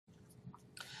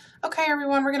Okay,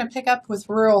 everyone, we're going to pick up with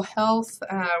rural health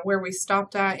where we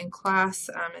stopped at in class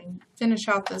and finish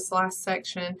out this last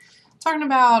section talking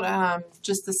about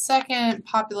just the second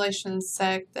population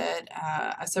sect that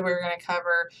I said we were going to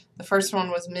cover. The first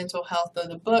one was mental health, though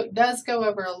the book does go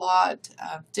over a lot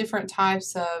of different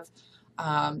types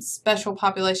of special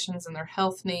populations and their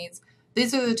health needs.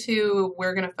 These are the two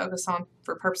we're going to focus on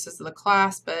for purposes of the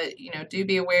class, but do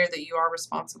be aware that you are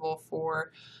responsible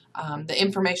for the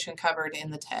information covered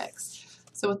in the text.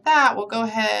 So with that, we'll go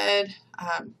ahead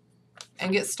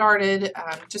and get started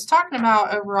just talking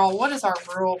about overall what does our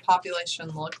rural population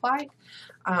look like.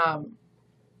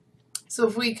 So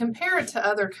if we compare it to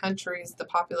other countries, the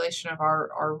population of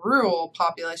our rural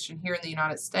population here in the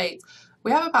United States,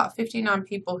 we have about 59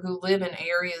 people who live in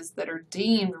areas that are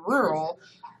deemed rural.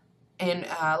 And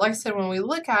like I said, when we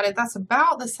look at it, that's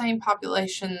about the same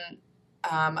population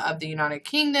of the United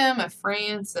Kingdom, of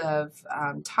France, of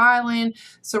Thailand.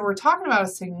 So we're talking about a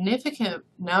significant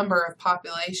number of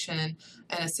population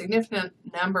and a significant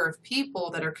number of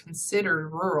people that are considered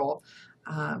rural.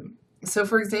 So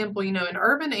for example, in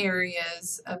urban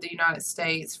areas of the United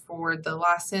States for the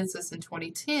last census in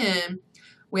 2010,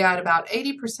 we had about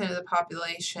 80% of the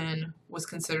population was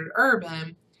considered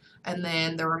urban, and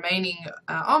then the remaining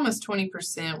almost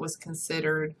 20% was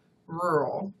considered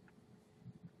rural.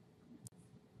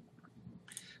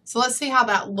 So let's see how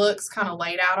that looks kind of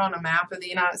laid out on a map of the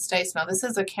United States. Now this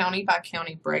is a county by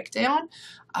county breakdown.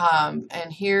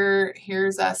 And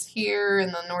here's us here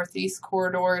in the northeast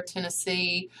corridor,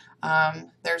 Tennessee.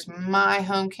 There's my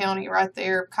home county right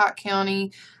there, Cott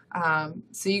County.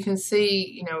 So you can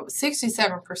see,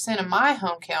 67% of my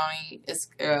home county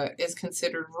is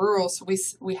considered rural. So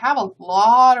we have a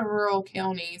lot of rural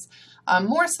counties,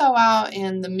 more so out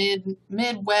in the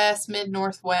Midwest,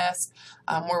 mid-Northwest,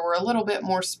 where we're a little bit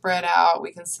more spread out.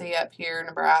 We can see up here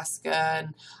Nebraska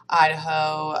and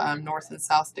Idaho, North and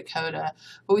South Dakota.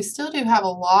 But we still do have a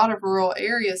lot of rural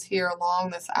areas here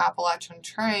along this Appalachian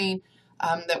train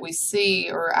that we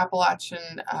see, or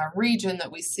Appalachian region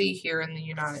that we see here in the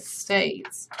United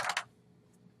States.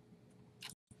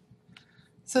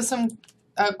 So some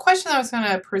question that I was going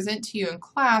to present to you in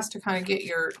class to kind of get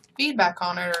your feedback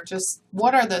on it, or just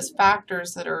what are those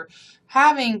factors that are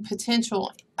having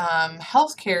potential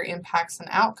healthcare impacts and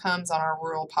outcomes on our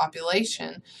rural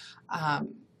population.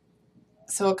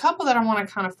 So a couple that I want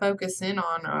to kind of focus in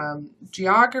on,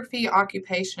 geography,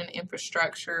 occupation,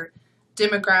 infrastructure,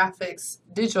 demographics,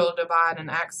 digital divide, and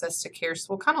access to care. So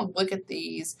we'll kind of look at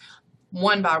these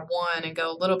one by one and go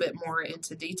a little bit more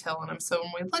into detail on them. So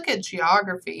when we look at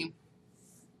geography,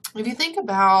 if you think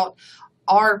about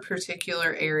our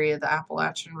particular area, the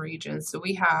Appalachian region, so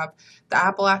we have the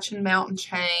Appalachian mountain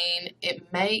chain.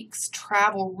 It makes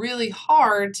travel really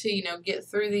hard to, get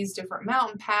through these different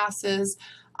mountain passes.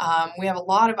 We have a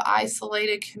lot of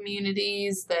isolated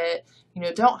communities that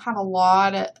don't have a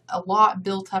lot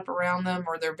built up around them,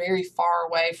 or they're very far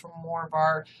away from more of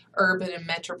our urban and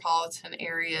metropolitan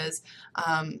areas.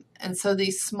 And so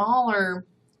these smaller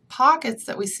pockets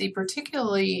that we see,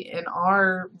 particularly in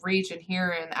our region here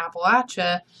in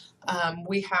Appalachia,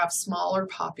 we have smaller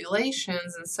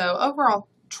populations, and so overall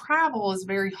travel is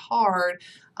very hard,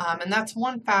 and that's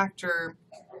one factor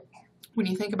when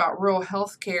you think about rural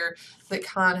healthcare that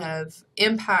kind of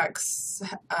impacts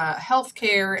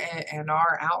healthcare and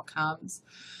our outcomes.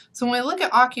 So when we look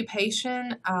at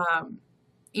occupation,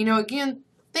 again,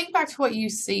 think back to what you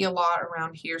see a lot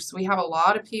around here. So we have a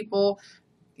lot of people,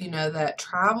 that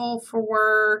travel for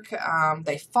work,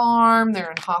 they farm,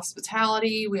 they're in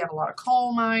hospitality, we have a lot of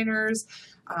coal miners.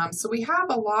 So we have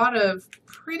a lot of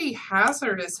pretty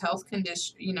hazardous health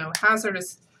conditions,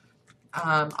 hazardous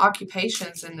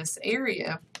occupations in this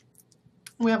area.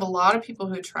 We have a lot of people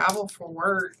who travel for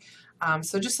work.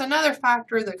 So just another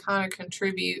factor that kind of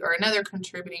another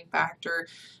contributing factor.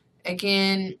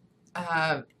 Again,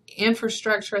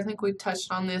 infrastructure, I think we've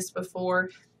touched on this before.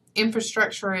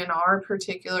 Infrastructure in our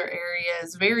particular area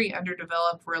is very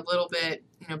underdeveloped. We're a little bit,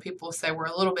 people say we're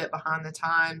a little bit behind the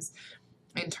times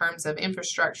in terms of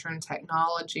infrastructure and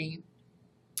technology.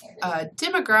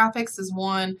 Demographics is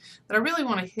one that I really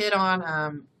want to hit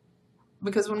on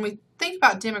because when we think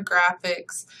about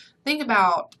demographics, think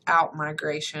about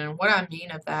out-migration. What I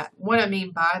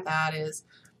mean by that is,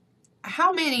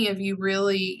 how many of you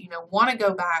really, want to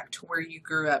go back to where you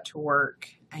grew up to work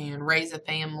and raise a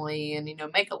family and,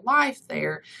 make a life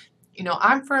there?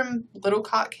 I'm from Little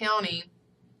Cott County.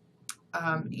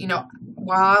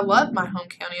 While I love my home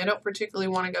county, I don't particularly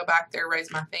want to go back there,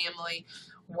 raise my family,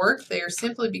 work there,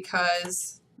 simply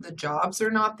because the jobs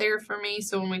are not there for me.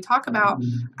 So when we talk about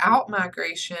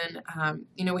out-migration,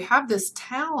 we have this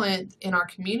talent in our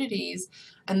communities,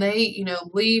 and they,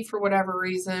 leave for whatever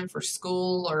reason, for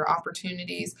school or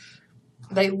opportunities.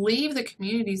 They leave the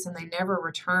communities and they never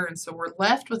return. So we're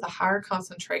left with a higher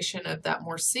concentration of that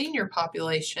more senior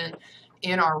population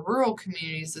in our rural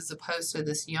communities as opposed to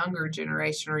this younger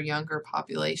generation or younger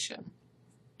population.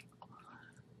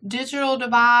 Digital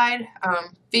divide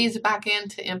feeds back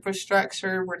into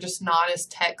infrastructure. We're just not as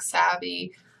tech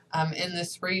savvy in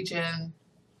this region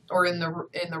or in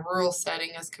the rural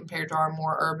setting as compared to our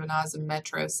more urbanized and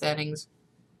metro settings.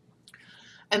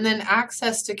 And then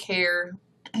access to care.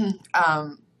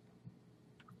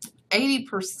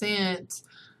 80%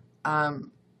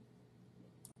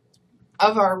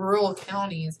 of our rural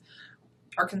counties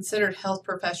are considered health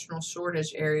professional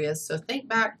shortage areas. So think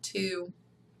back to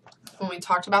when we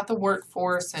talked about the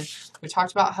workforce and we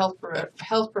talked about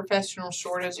health professional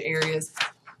shortage areas.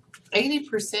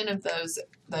 80% of those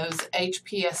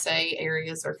HPSA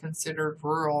areas are considered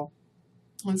rural.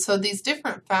 And so these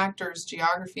different factors,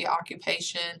 geography,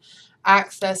 occupation,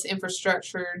 access,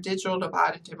 infrastructure, digital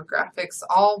divide, and demographics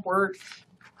all work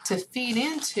to feed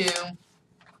into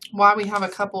why we have a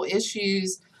couple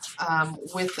issues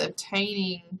with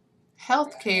obtaining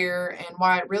health care and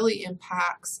why it really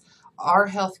impacts our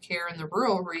health care in the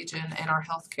rural region and our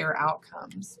health care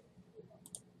outcomes.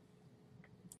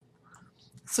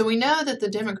 So we know that the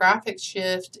demographic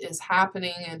shift is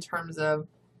happening in terms of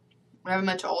we have a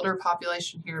much older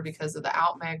population here because of the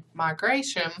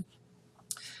out-migration.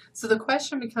 So the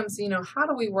question becomes, how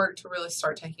do we work to really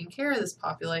start taking care of this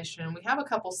population? We have a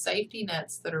couple safety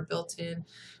nets that are built in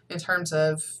terms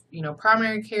of,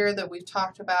 primary care that we've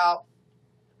talked about,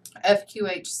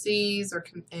 FQHCs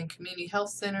and community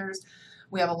health centers.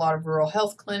 We have a lot of rural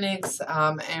health clinics,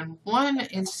 and one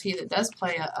entity that does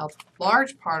play a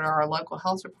large part are our local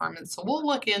health departments. So we'll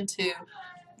look into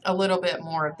a little bit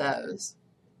more of those.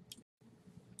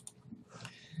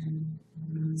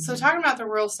 So talking about the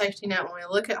rural safety net, when we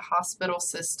look at hospital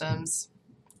systems,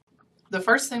 the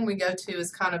first thing we go to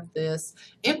is kind of this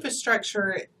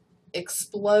infrastructure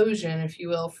explosion, if you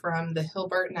will, from the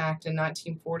Hill-Burton Act in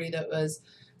 1940 that was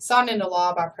signed into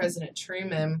law by President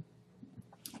Truman,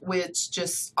 which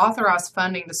just authorized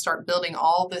funding to start building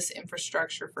all this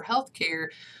infrastructure for healthcare,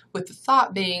 with the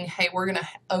thought being, hey, we're going to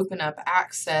open up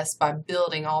access by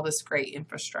building all this great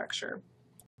infrastructure.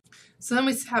 So then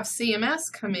we have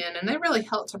CMS come in, and they really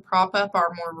help to prop up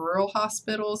our more rural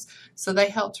hospitals. So they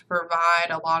help to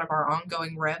provide a lot of our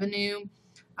ongoing revenue,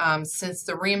 since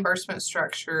the reimbursement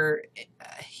structure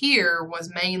here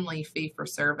was mainly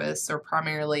fee-for-service or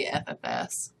primarily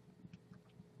FFS.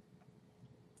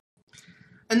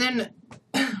 And then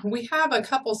we have a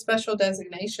couple special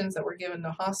designations that were given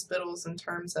to hospitals in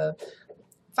terms of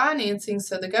financing.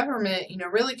 So the government,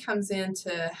 really comes in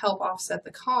to help offset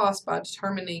the cost by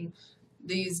determining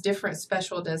these different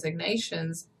special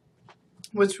designations,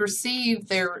 which receive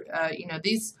their,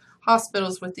 these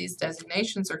hospitals with these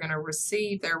designations are going to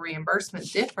receive their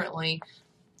reimbursement differently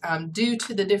due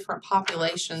to the different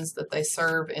populations that they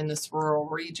serve in this rural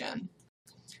region.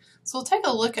 So we'll take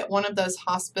a look at one of those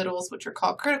hospitals, which are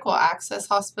called critical access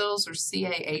hospitals, or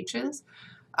CAHs.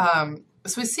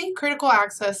 So we see critical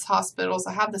access hospitals.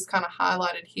 I have this kind of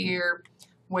highlighted here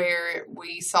where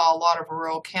we saw a lot of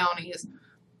rural counties.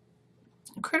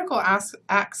 Critical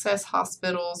access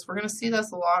hospitals, we're going to see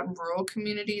those a lot in rural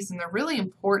communities, and they're really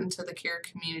important to the care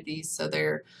communities. So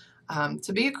they're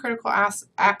to be a critical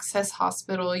access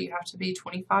hospital, you have to be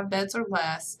 25 beds or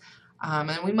less.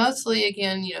 And we mostly,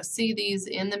 again, see these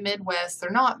in the Midwest. They're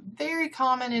not very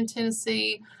common in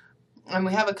Tennessee, and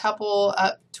we have a couple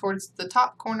up towards the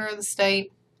top corner of the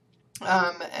state,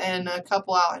 and a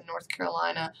couple out in North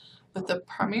Carolina. But the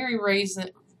primary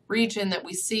region that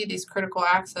we see these critical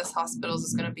access hospitals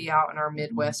is going to be out in our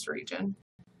Midwest region.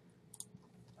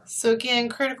 So again,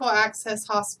 critical access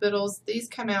hospitals, these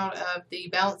come out of the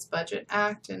Balanced Budget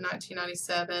Act in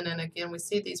 1997, and again, we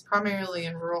see these primarily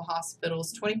in rural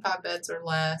hospitals, 25 beds or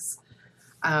less.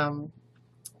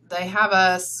 They have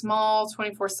a small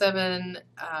 24/7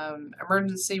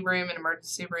 emergency room and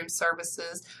emergency room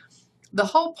services. The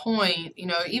whole point,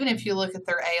 even if you look at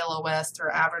their ALOS,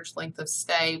 their average length of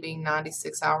stay being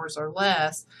 96 hours or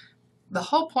less, the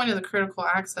whole point of the critical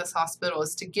access hospital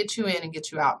is to get you in and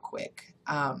get you out quick.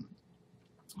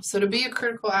 So to be a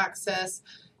critical access,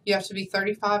 you have to be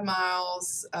 35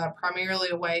 miles primarily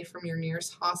away from your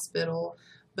nearest hospital,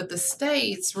 but the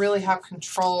states really have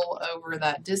control over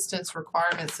that distance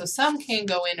requirement. So some can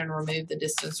go in and remove the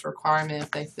distance requirement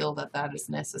if they feel that that is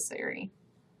necessary.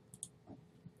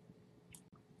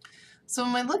 So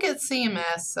when we look at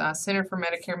CMS, Center for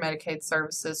Medicare and Medicaid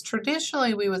Services,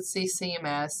 traditionally we would see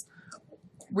CMS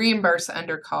reimburse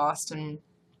under cost. And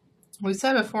we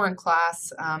said before in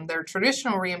class, their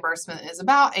traditional reimbursement is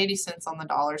about 80 cents on the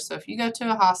dollar. So if you go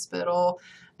to a hospital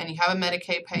and you have a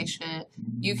Medicaid patient,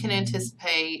 you can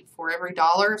anticipate for every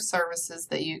dollar of services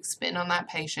that you expend on that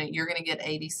patient, you're going to get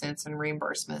 80 cents in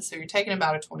reimbursement. So you're taking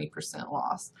about a 20%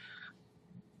 loss.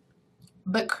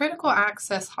 But critical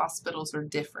access hospitals are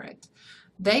different.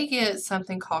 They get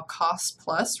something called cost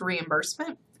plus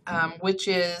reimbursement, which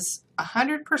is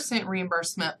 100%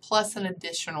 reimbursement plus an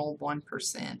additional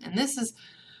 1%. And this is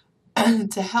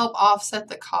to help offset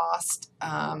the cost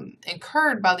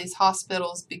incurred by these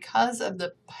hospitals because of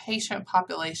the patient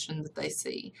population that they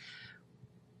see.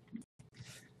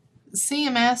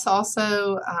 CMS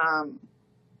also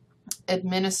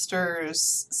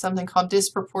administers something called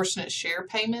disproportionate share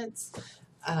payments,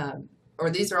 or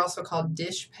these are also called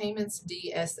DSH payments,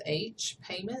 DSH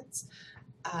payments,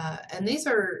 and these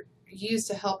are used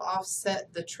to help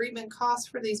offset the treatment costs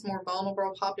for these more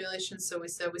vulnerable populations. So we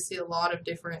said we see a lot of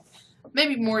different,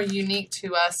 maybe more unique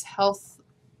to us, health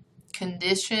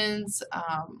conditions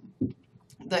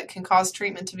that can cause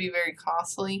treatment to be very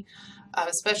costly,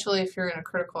 especially if you're in a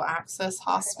critical access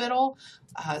hospital.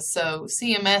 So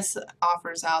CMS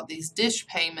offers out these DSH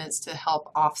payments to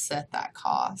help offset that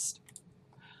cost.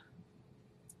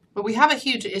 But we have a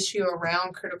huge issue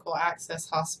around critical access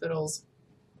hospitals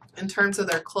in terms of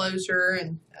their closure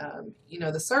and,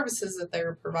 the services that they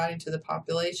were providing to the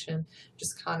population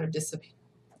just kind of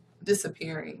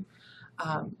disappearing.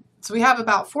 So we have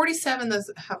about 47 that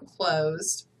have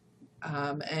closed,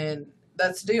 and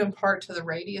that's due in part to the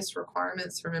radius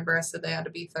requirements. Remember, I said they had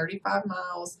to be 35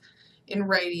 miles in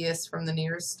radius from the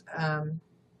nearest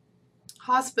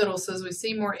hospital. So as we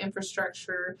see more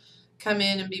infrastructure come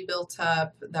in and be built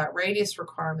up, that radius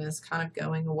requirement is kind of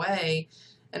going away.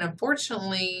 And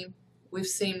unfortunately, we've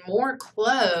seen more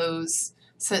close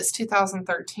since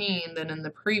 2013 than in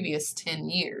the previous 10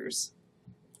 years.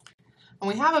 And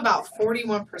we have about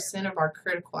 41% of our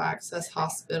critical access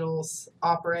hospitals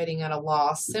operating at a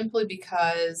loss simply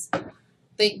because,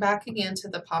 think back again to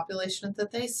the population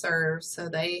that they serve. So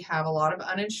they have a lot of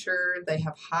uninsured, they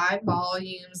have high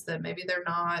volumes that maybe they're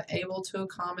not able to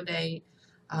accommodate,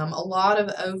 a lot of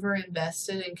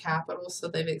overinvested in capital, so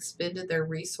they've expended their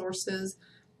resources.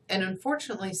 And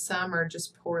unfortunately, some are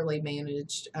just poorly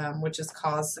managed, which has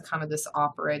caused kind of this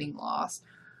operating loss.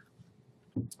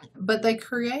 But they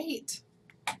create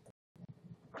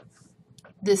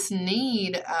this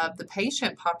need of the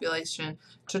patient population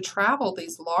to travel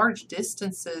these large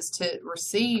distances to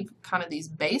receive kind of these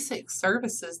basic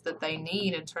services that they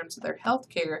need in terms of their health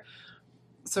care.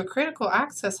 So critical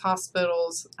access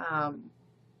hospitals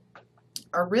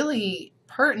are really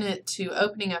pertinent to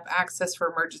opening up access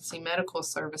for emergency medical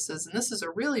services. And this is a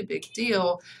really big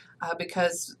deal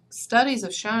because studies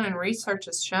have shown and research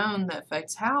has shown that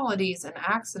fatalities and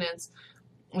accidents,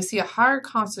 we see a higher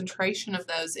concentration of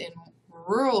those in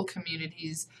rural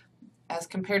communities as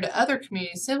compared to other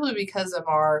communities simply because of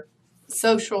our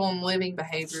social and living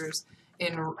behaviors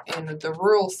in the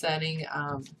rural setting.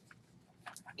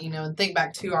 And think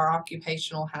back to our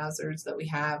occupational hazards that we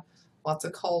have. Lots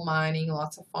of coal mining,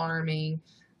 lots of farming,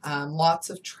 lots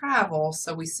of travel.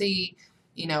 So we see,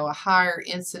 a higher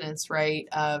incidence rate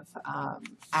of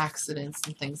accidents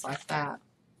and things like that.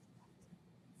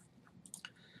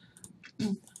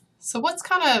 So what's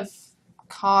kind of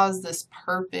caused this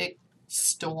perfect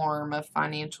storm of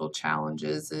financial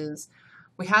challenges is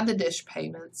we had the DSH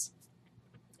payments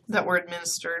that were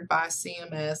administered by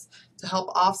CMS to help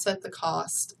offset the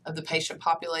cost of the patient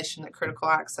population that critical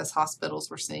access hospitals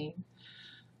were seeing.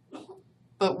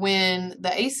 But when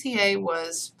the ACA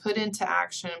was put into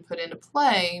action, put into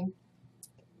play,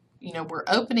 we're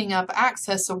opening up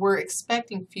access, so we're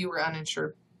expecting fewer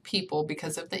uninsured people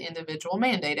because of the individual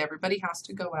mandate. Everybody has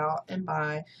to go out and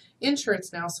buy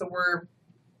insurance now, so we're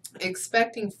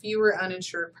expecting fewer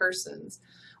uninsured persons.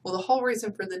 Well, the whole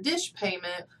reason for the DSH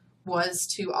payment was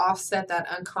to offset that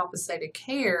uncompensated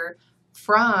care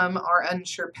from our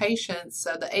uninsured patients.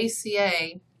 So the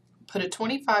ACA put a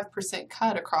 25%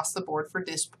 cut across the board for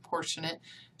disproportionate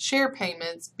share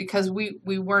payments because we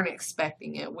weren't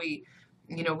expecting it. We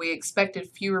expected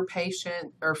fewer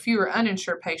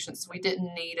uninsured patients, so we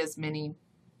didn't need as many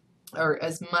or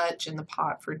as much in the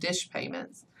pot for DSH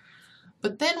payments.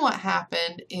 But then what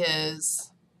happened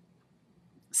is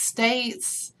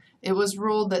it was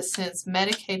ruled that since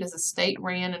Medicaid is a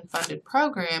state-ran and funded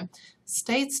program,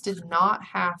 states did not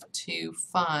have to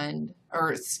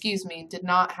did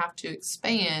not have to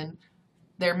expand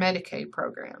their Medicaid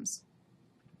programs.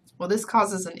 Well, this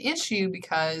causes an issue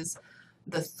because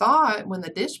the thought when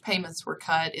the DSH payments were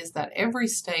cut is that every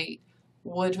state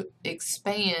would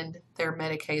expand their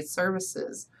Medicaid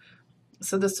services.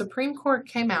 So the Supreme Court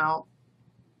came out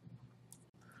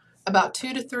about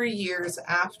 2 to 3 years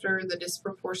after the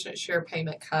disproportionate share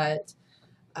payment cut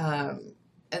and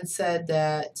said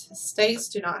that states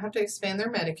do not have to expand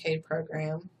their Medicaid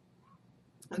program.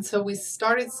 And so we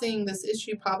started seeing this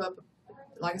issue pop up,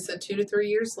 like I said, 2 to 3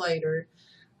 years later.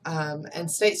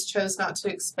 And states chose not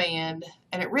to expand,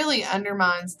 and it really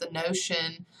undermines the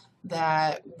notion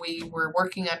that we were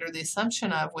working under the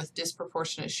assumption of with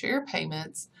disproportionate share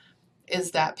payments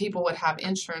is that people would have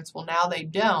insurance. Well, now they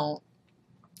don't,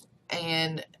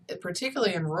 and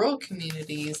particularly in rural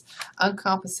communities,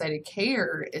 uncompensated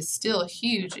care is still a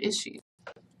huge issue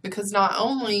because not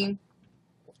only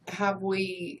have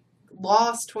we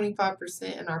lost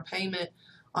 25% in our payment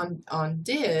on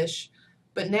DSH,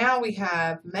 but now we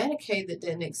have Medicaid that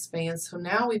didn't expand, so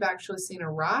now we've actually seen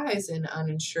a rise in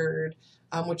uninsured,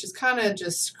 which has kind of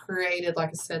just created, like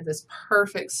I said, this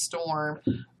perfect storm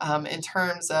in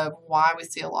terms of why we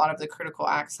see a lot of the critical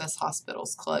access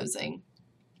hospitals closing.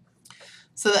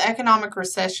 So the economic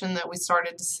recession that we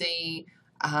started to see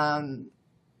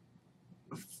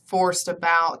forced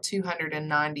about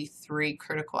 293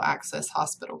 critical access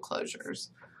hospital closures.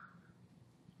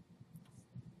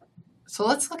 So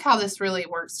let's look how this really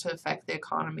works to affect the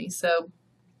economy. So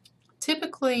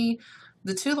typically,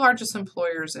 the two largest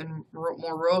employers in more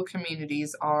rural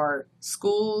communities are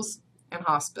schools and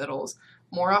hospitals.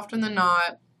 More often than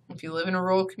not, if you live in a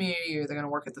rural community, you're either going to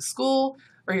work at the school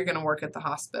or you're going to work at the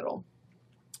hospital.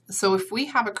 So if we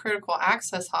have a critical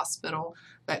access hospital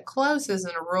that closes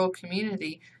in a rural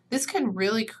community, this can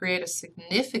really create a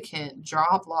significant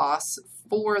job loss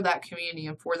for that community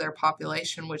and for their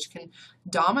population, which can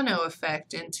domino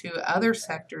effect into other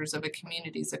sectors of a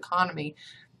community's economy.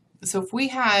 So if we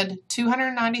had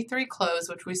 293 closed,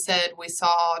 which we said we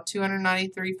saw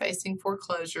 293 facing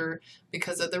foreclosure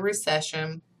because of the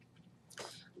recession,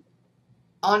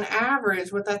 on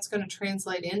average, what that's going to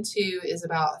translate into is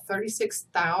about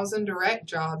 36,000 direct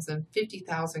jobs and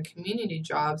 50,000 community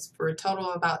jobs for a total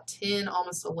of about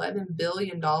almost $11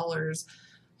 billion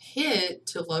hit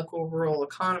to local rural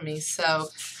economies. So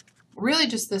really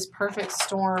just this perfect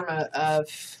storm of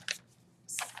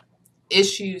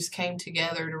issues came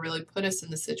together to really put us in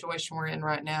the situation we're in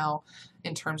right now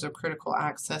in terms of critical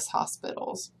access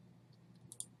hospitals.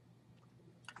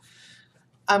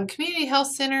 Community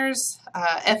health centers,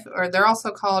 they're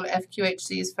also called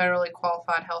FQHCs, Federally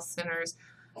Qualified Health Centers.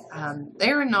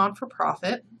 They're a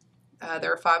non-for-profit.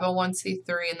 They're a 501c3,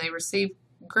 and they receive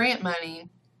grant money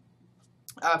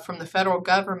from the federal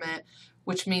government,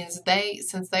 which means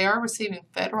since they are receiving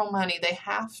federal money, they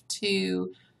have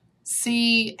to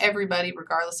see everybody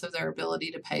regardless of their ability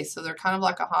to pay. So they're kind of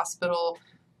like a hospital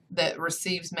that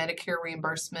receives Medicare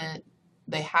reimbursement.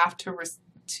 They have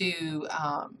to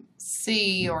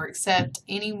see or accept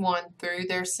anyone through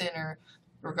their center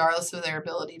regardless of their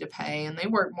ability to pay, and they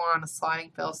work more on a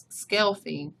sliding scale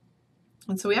fee.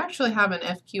 And so we actually have an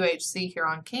FQHC here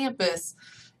on campus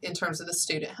in terms of the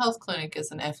student health clinic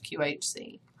as an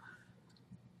FQHC.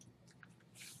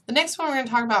 The next one we're going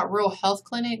to talk about rural health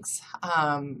clinics.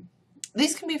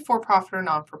 These can be for-profit or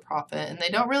non-for-profit, and they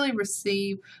don't really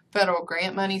receive federal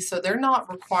grant money, so they're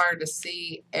not required to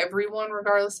see everyone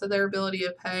regardless of their ability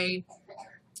to pay.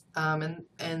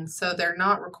 And so they're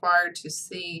not required to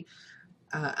see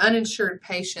uninsured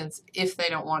patients if they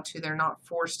don't want to. They're not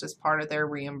forced as part of their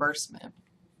reimbursement.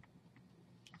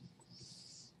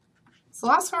 So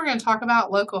last one we're going to talk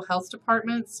about local health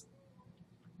departments.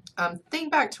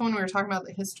 Think back to when we were talking about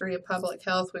the history of public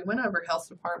health. We went over health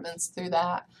departments through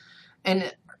that.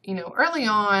 And, early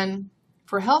on,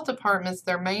 for health departments,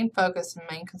 their main focus and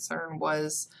main concern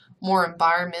was more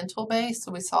environmental based.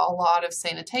 So we saw a lot of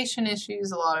sanitation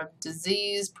issues, a lot of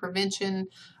disease prevention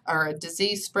or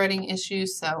disease spreading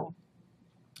issues. So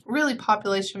really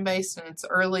population based in its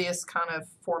earliest kind of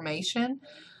formation.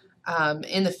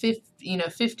 In the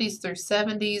 50s through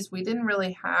 70s, we didn't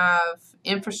really have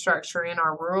infrastructure in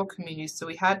our rural communities, so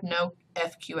we had no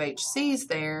FQHCs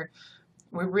there.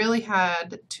 We really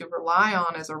had to rely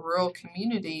on, as a rural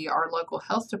community, our local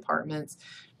health departments.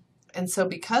 And so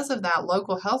because of that,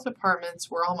 local health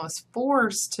departments were almost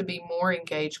forced to be more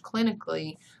engaged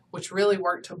clinically, which really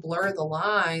worked to blur the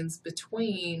lines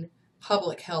between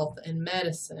public health and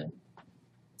medicine.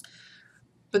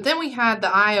 But then we had the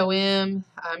IOM,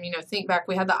 think back,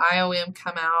 we had the IOM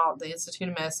come out, the Institute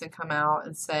of Medicine come out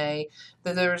and say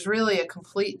that there was really a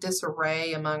complete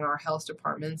disarray among our health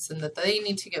departments and that they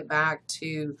need to get back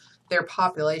to their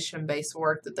population-based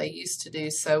work that they used to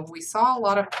do. So we saw a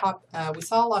lot of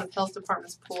health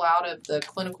departments pull out of the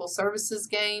clinical services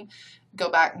game, go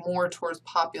back more towards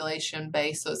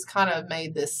population-based. So it's kind of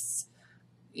made this,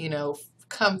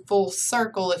 come full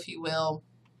circle, if you will,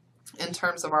 in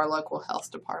terms of our local health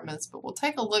departments. But we'll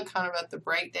take a look kind of at the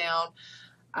breakdown.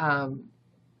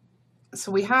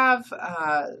 So we have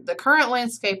the current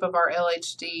landscape of our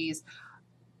LHDs.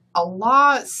 A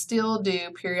lot still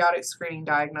do periodic screening,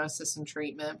 diagnosis, and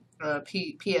treatment,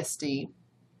 PSD.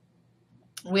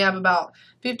 We have about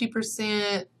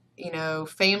 50%,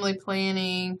 family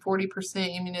planning, 40%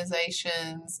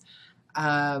 immunizations,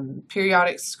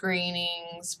 periodic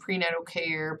screenings, prenatal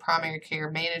care, primary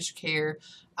care, managed care,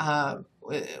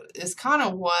 is kind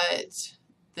of what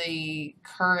the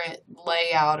current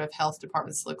layout of health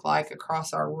departments look like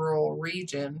across our rural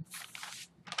region.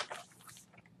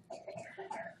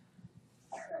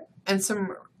 And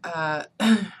some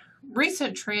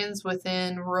recent trends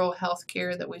within rural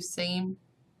healthcare that we've seen.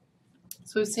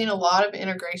 So we've seen a lot of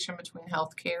integration between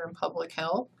healthcare and public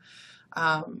health.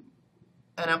 And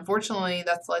unfortunately,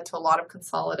 that's led to a lot of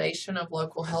consolidation of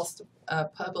local health,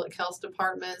 public health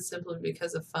departments simply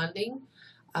because of funding.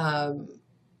 And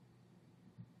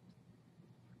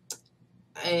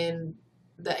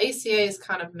the ACA has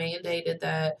kind of mandated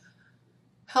that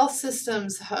health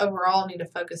systems overall need to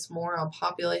focus more on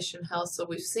population health. So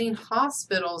we've seen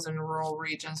hospitals in rural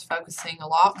regions focusing a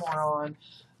lot more on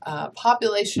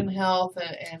population health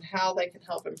and how they can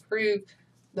help improve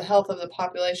the health of the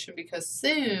population, because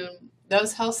soon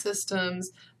those health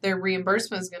systems, their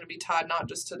reimbursement is going to be tied not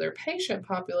just to their patient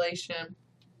population,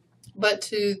 but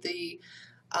to the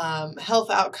health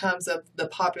outcomes of the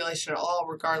population at all,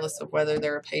 regardless of whether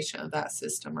they're a patient of that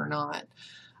system or not.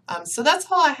 So that's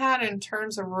all I had in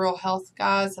terms of rural health,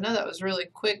 guys. I know that was really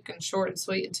quick and short and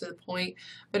sweet and to the point.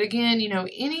 But again,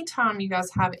 anytime you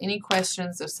guys have any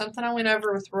questions, if something I went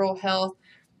over with rural health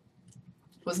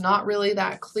was not really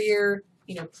that clear,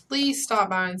 please stop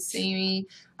by and see me.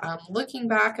 Looking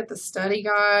back at the study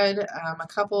guide, a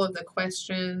couple of the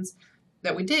questions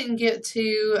that we didn't get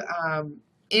to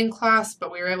in class,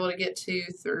 but we were able to get to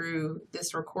through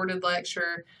this recorded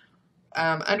lecture.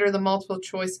 Under the multiple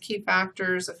choice key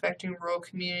factors affecting rural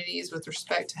communities with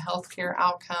respect to healthcare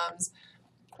outcomes,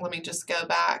 let me just go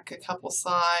back a couple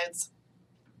slides.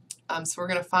 So we're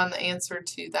going to find the answer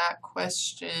to that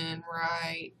question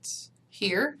right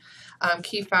here.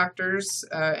 Key factors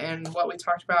and what we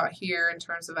talked about here in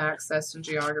terms of access and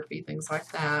geography, things like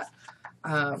that.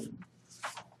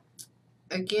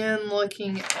 Again,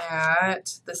 looking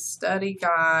at the study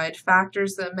guide,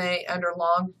 factors that may, under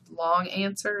long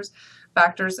answers,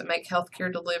 factors that make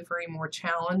healthcare delivery more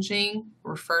challenging.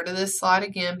 Refer to this slide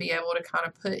again, be able to kind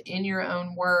of put in your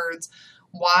own words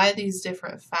why these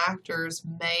different factors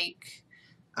make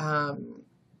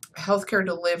healthcare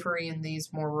delivery in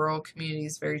these more rural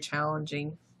communities very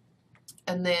challenging.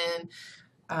 And then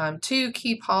 2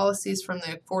 key policies from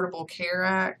the Affordable Care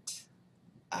Act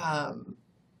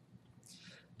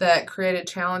that create a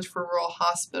challenge for rural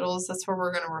hospitals. That's where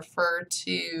we're going to refer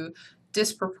to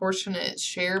disproportionate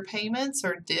share payments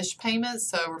or DISH payments.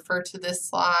 So refer to this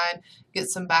slide, get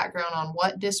some background on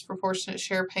what disproportionate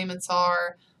share payments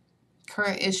are,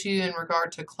 current issue in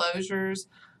regard to closures,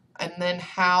 and then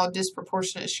how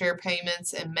disproportionate share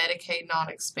payments and Medicaid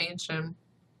non-expansion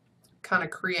kind of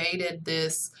created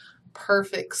this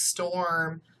perfect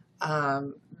storm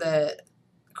that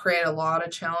create a lot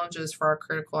of challenges for our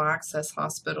critical access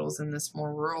hospitals in this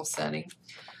more rural setting.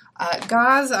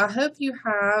 Guys, I hope you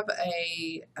have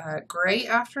a great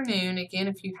afternoon. Again,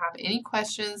 if you have any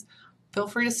questions, feel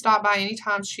free to stop by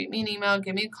anytime, shoot me an email,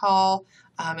 give me a call,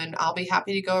 and I'll be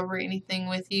happy to go over anything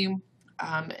with you.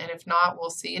 And if not,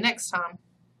 we'll see you next time.